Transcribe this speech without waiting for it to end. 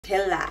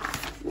Kaale.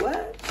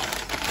 What?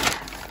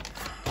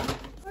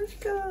 Gosh,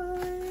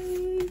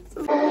 guys.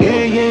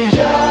 Yeah,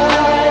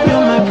 yeah.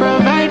 You're my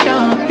provider.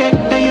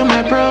 Yeah, you're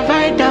my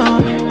provider.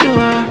 You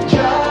are.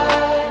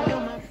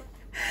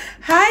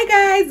 Hi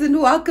guys, and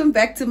welcome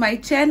back to my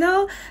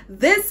channel.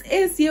 This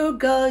is your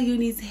girl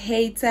Eunice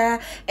Hater,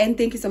 and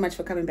thank you so much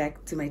for coming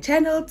back to my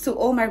channel. To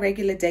all my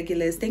regular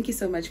degulars, thank you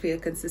so much for your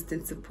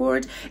consistent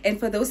support. And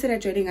for those that are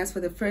joining us for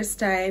the first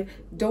time,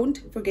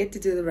 don't forget to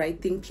do the right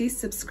thing. Please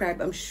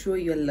subscribe. I'm sure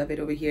you'll love it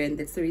over here, and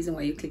that's the reason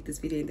why you clicked this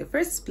video in the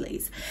first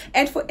place.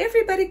 And for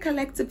everybody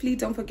collectively,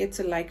 don't forget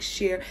to like,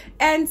 share,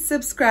 and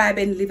subscribe,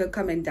 and leave a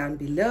comment down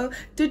below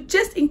to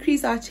just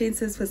increase our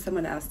chances for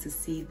someone else to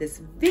see this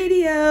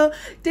video.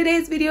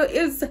 Today's video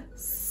is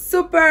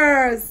super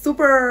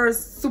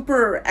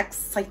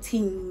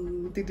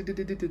exciting,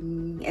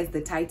 as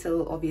the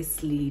title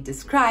obviously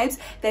describes,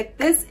 that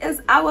this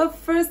is our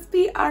first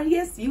PR.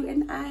 Yes, you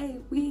and I,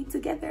 we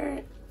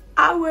together,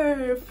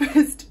 our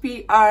first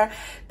PR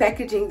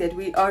packaging that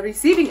we are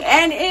receiving,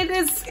 and it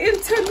is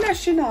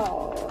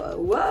international.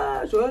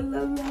 What?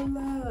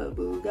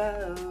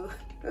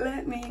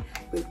 Let me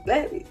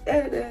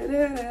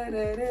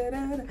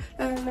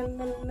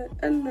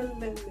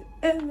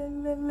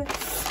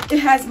it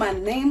has my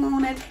name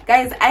on it,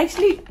 guys.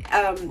 Actually,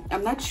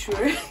 I'm not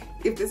sure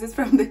if this is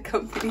from the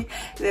company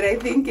that I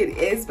think it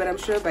is, but I'm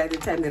sure by the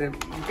time that you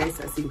guys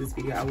are seeing this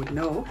video, I would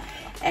know.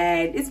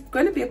 And it's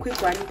going to be a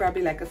quick one,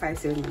 probably like a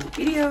 5-7 minute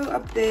video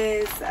of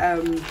this.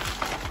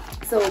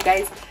 So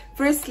guys,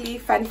 firstly,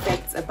 fun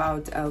facts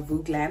about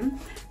VOOGLAM.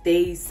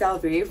 They sell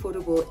very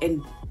affordable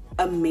and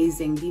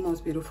amazing, the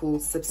most beautiful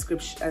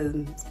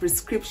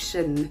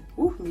prescription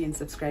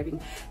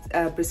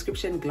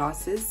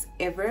glasses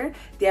ever.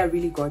 They are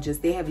really gorgeous.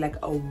 They have like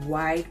a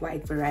wide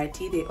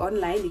variety. They're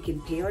online, you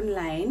can pay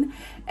online,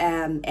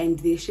 and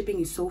their shipping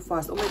is so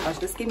fast. Oh my gosh,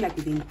 this came like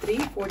within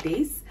 3-4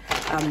 days.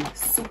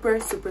 Super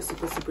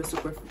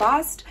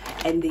fast,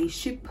 and they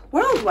ship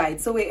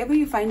worldwide. So wherever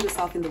you find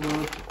yourself in the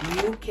world,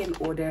 you can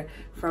order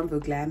from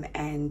VOOGLAM,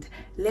 and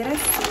let us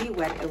see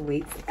what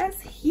awaits us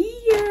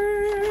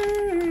here.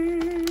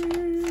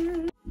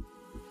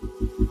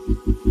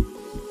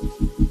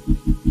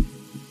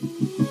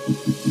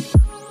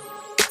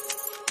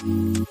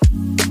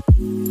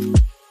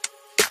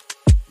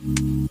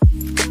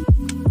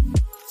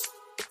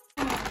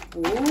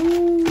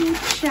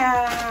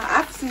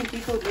 I've seen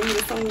people doing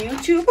this on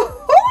YouTube.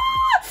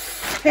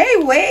 Hey,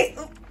 wait.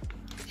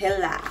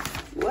 Kaale.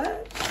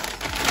 What?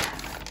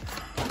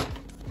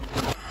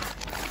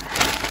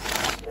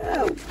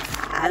 Oh,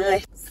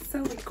 Kaale.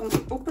 So we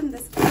can open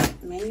this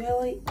up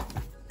manually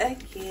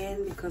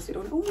again because we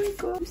don't. Oh my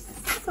god,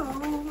 so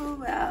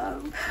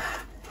well.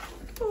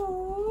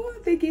 Oh,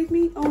 they gave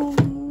me. Oh.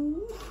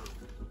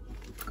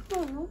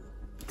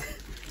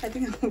 I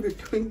think I'm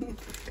overdoing it.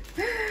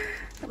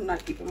 I'm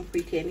not even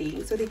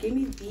pretending. So they gave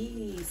me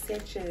these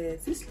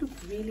sachets. This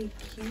looks really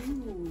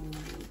cute.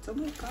 Oh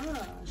my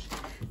gosh.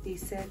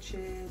 These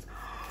sachets.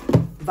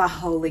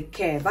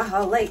 Vahalike.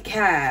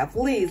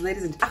 Please,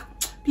 ladies and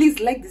please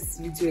like this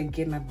video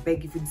again. I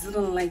beg. If you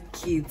didn't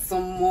like it,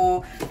 some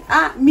more.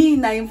 Me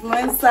na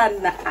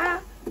influencer na.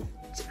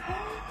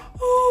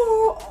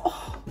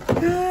 Oh,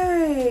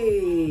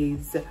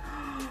 guys.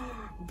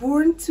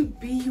 Born to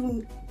be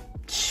unique.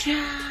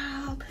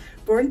 Child.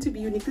 Born to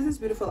be unique. This is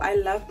beautiful. I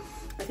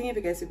think if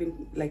you guys have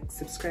been like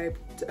subscribed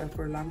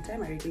for a long time,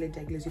 my regular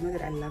degulars, you know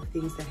that I love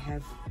things that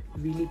have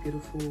really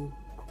beautiful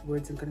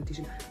words and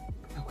connotation.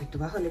 I'm an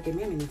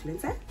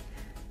influencer.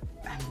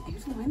 I'm an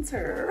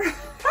influencer.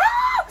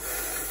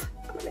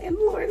 I'm an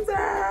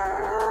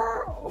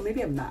influencer. Or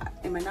maybe I'm not.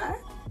 Am I not?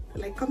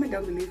 Like, comment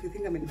down below if you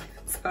think I'm an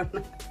influencer or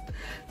not.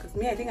 Because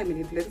me, I think I'm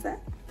an influencer.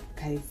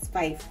 Guys,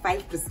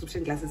 five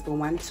prescription glasses for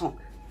one chunk.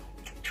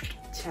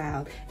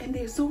 Child, and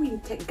they're so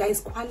intense,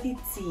 guys. Quality.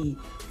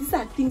 These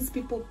are things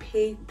people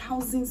pay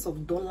thousands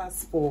of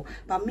dollars for,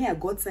 but me, I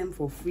got them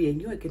for free, and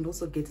you can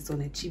also get it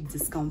on a cheap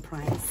discount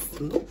price.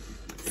 See,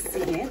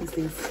 this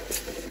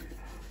is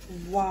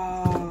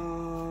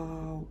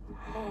wow.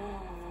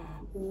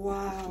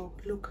 Wow,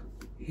 look,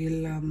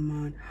 hella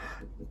man.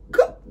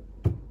 Go.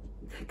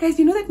 Guys,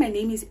 you know that my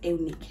name is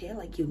Unique,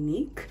 like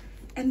unique,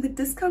 and the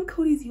discount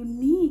code is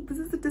unique. This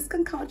is the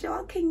discount code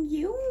y'all can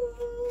use.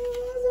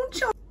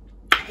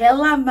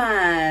 Hella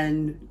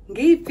man.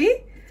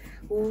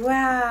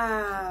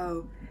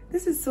 Wow,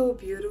 this is so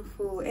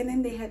beautiful. And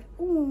then they had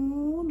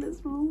this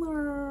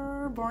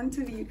ruler, born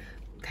to be,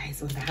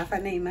 guys, on the half a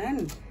name,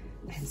 man.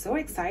 I'm so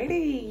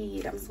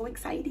excited.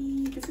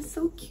 This is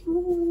so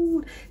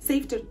cute.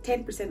 Save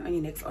 10% on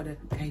your next order,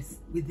 guys.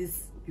 With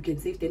this you can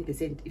save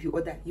 10% if you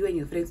order, you and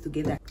your friends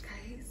together.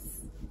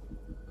 Guys,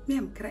 me,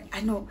 I'm crying.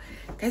 I know,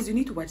 guys, you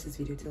need to watch this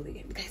video till the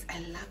end. Guys,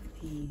 I love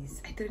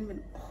these. I didn't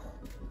even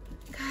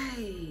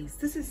guys,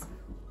 this is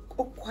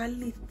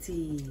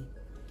quality.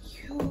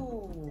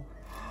 Yo,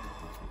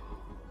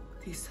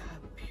 these are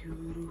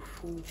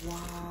beautiful.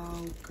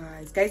 Wow,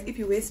 guys, if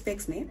you wear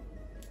specs, man,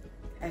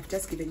 I've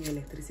just given you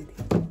electricity.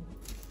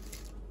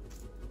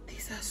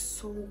 These are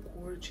so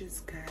gorgeous,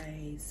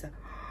 guys.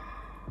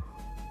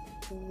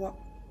 Wow.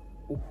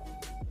 Oh.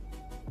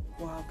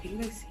 Wow, can you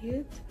guys see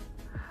it?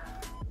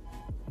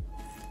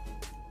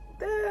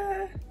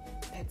 There.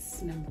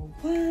 That's number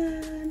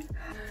 1.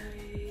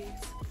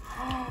 Nice.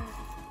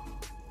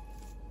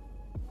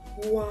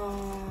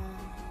 Wow.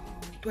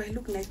 Do I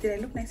look nice? Did I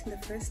look nice in the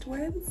first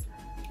ones?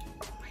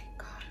 Oh my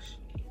gosh.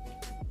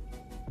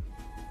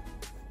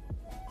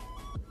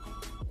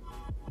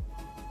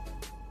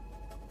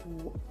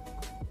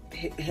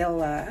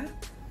 Hella.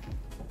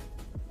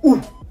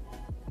 Ooh.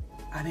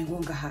 I mean,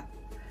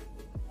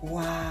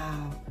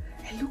 wow.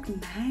 I look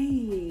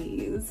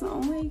nice.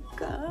 Oh my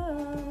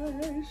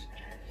gosh.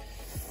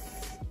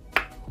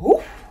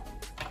 Ooh.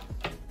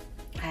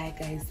 Hi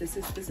guys, this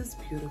is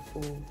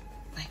beautiful.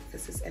 Like,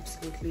 this is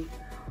absolutely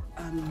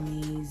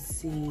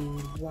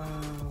amazing.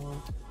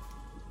 Wow.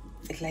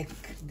 Like,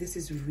 this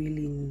is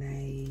really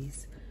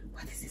nice.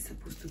 What is this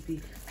supposed to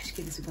be?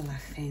 Actually, these people are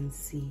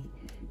fancy.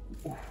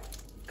 Oh,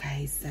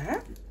 guys,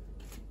 huh?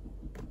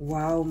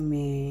 Wow,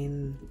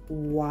 man.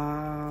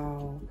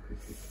 Wow.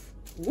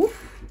 Woof.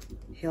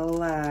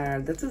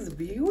 Hella, this is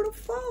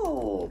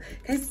beautiful.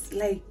 Guys,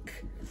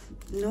 like,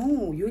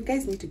 no, you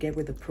guys need to get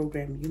with the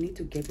program. You need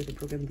to get with the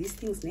program. These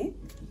things, ne?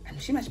 I'm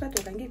she much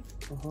better than give.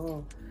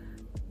 Oh.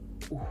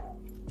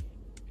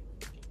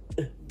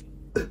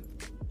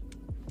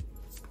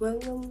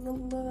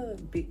 Well,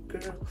 big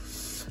girl.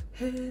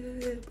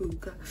 Hey,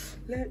 booga.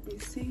 Let me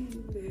see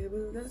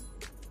you.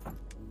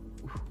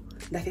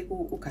 That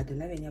people who can't do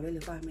that in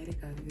America.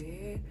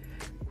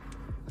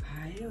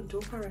 I don't do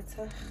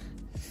parata.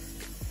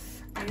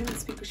 I don't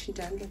speak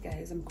Kushinjanga,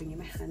 guys. I'm going in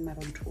my hand, I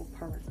don't do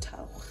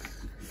parata.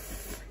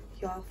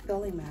 Y'all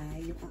feeling me?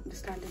 You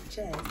understand the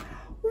jazz?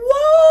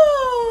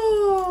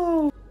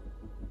 Whoa!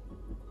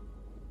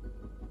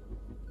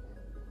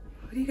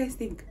 What do you guys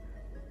think?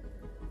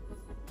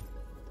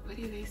 What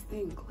do you guys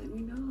think? Let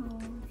me know.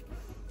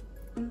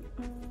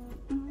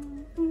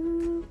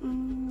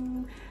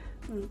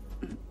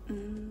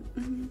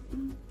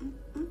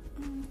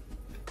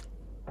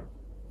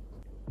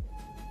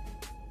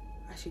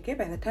 I should get,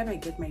 by the time I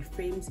get my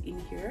frames in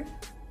here,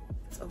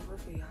 it's over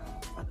for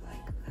y'all. But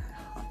like that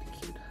hot,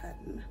 cute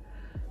hun,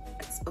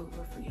 it's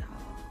over for y'all.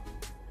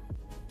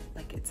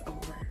 Like, it's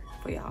over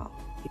for y'all.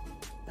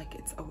 Like,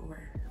 it's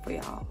over for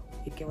y'all.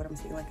 You get what I'm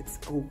saying? Like, it's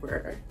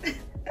over.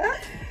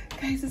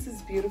 Guys, this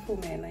is beautiful,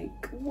 man.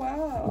 Like,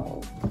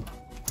 wow.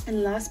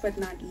 And last but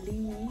not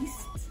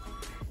least,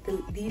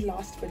 the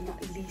last but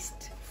not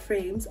least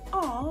frames.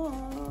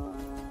 Oh,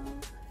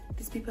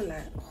 these people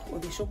are, oh,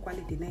 they show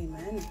quality now,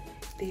 man.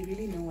 They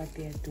really know what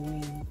they are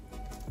doing.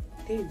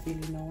 They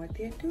really know what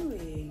they are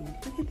doing.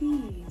 Look at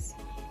these.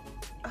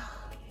 Oh.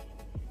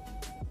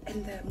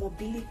 And the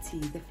mobility,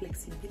 the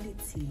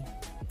flexibility,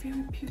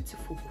 very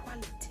beautiful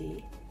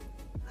quality.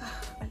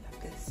 Oh, I love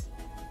this.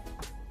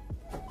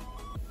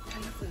 I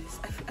love this.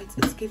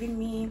 It's giving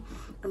me,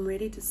 I'm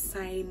ready to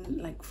sign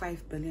like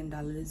 $5 billion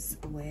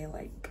away.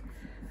 Like,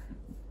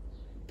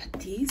 but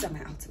these are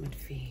my ultimate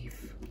fave.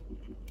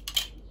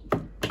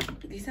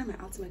 These are my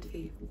ultimate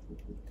fave.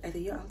 Are they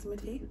your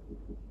ultimate fave?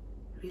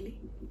 Really?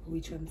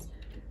 Which ones?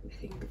 I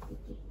think.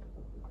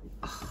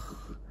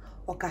 Oh,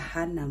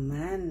 Okahana,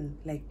 man.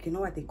 Like, you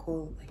know what they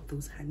call like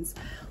those hands?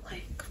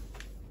 Like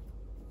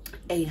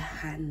a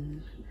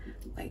hand.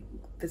 Like,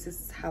 this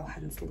is how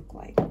hands look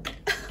like.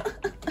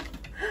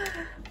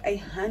 A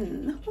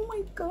hand. Oh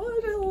my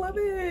god, I love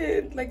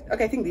it. Like,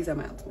 okay, I think these are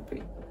my ultimate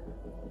fave.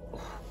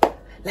 Oh,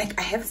 like,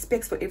 I have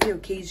specs for every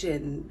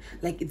occasion.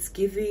 Like, it's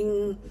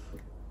giving.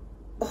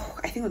 Oh,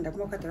 I think on the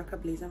Mocha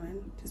blazer,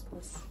 man. Just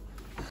pause.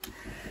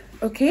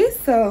 Okay,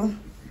 so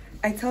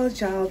I told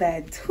y'all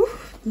that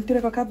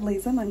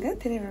blazer manga.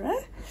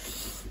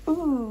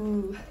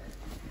 Ooh,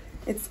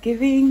 it's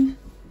giving.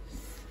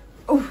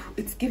 Oh,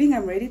 it's giving.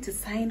 I'm ready to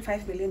sign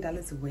 $5 million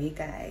away,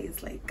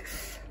 guys. Like,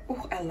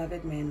 oh, I love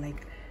it, man.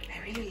 Like, I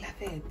really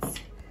love it.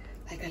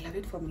 Like, I love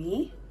it for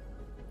me.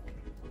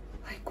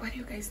 Like, what do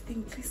you guys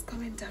think? Please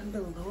comment down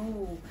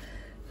below.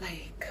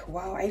 Like,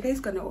 wow, are you guys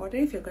gonna order?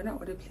 If you're gonna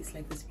order, please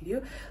like this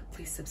video,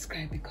 please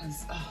subscribe,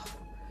 because oh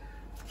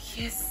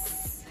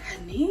yes,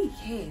 honey,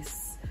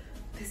 yes,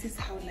 this is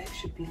how life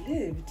should be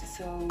lived.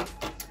 So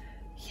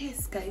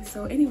yes, guys,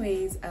 so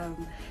anyways,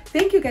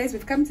 thank you guys.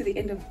 We've come to the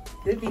end of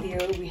the video.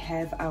 We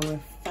have our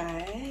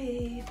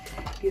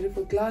 5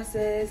 beautiful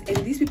glasses, and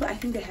these people, I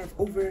think they have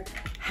over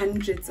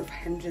hundreds of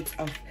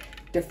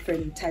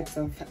different types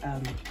of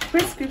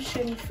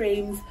prescription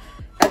frames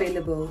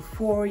available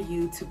for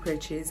you to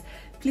purchase.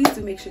 Please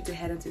do make sure to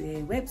head onto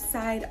their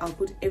website. I'll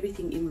put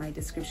everything in my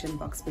description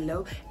box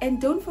below,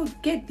 and don't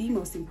forget the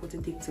most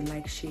important thing, to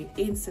like, share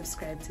and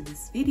subscribe to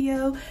this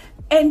video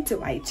and to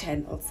my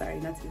channel. Sorry,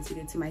 not to this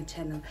video, to my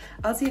channel.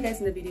 I'll see you guys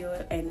in the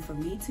video, and from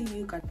me to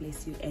you, God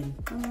bless you, and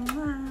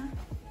mwah.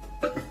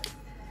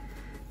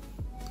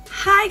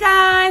 Hi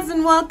guys,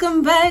 and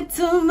welcome back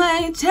to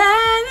my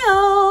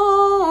channel.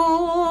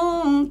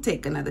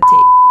 Take another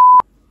take.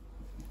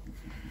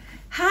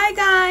 Hi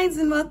guys,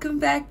 and welcome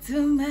back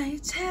to my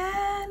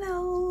channel.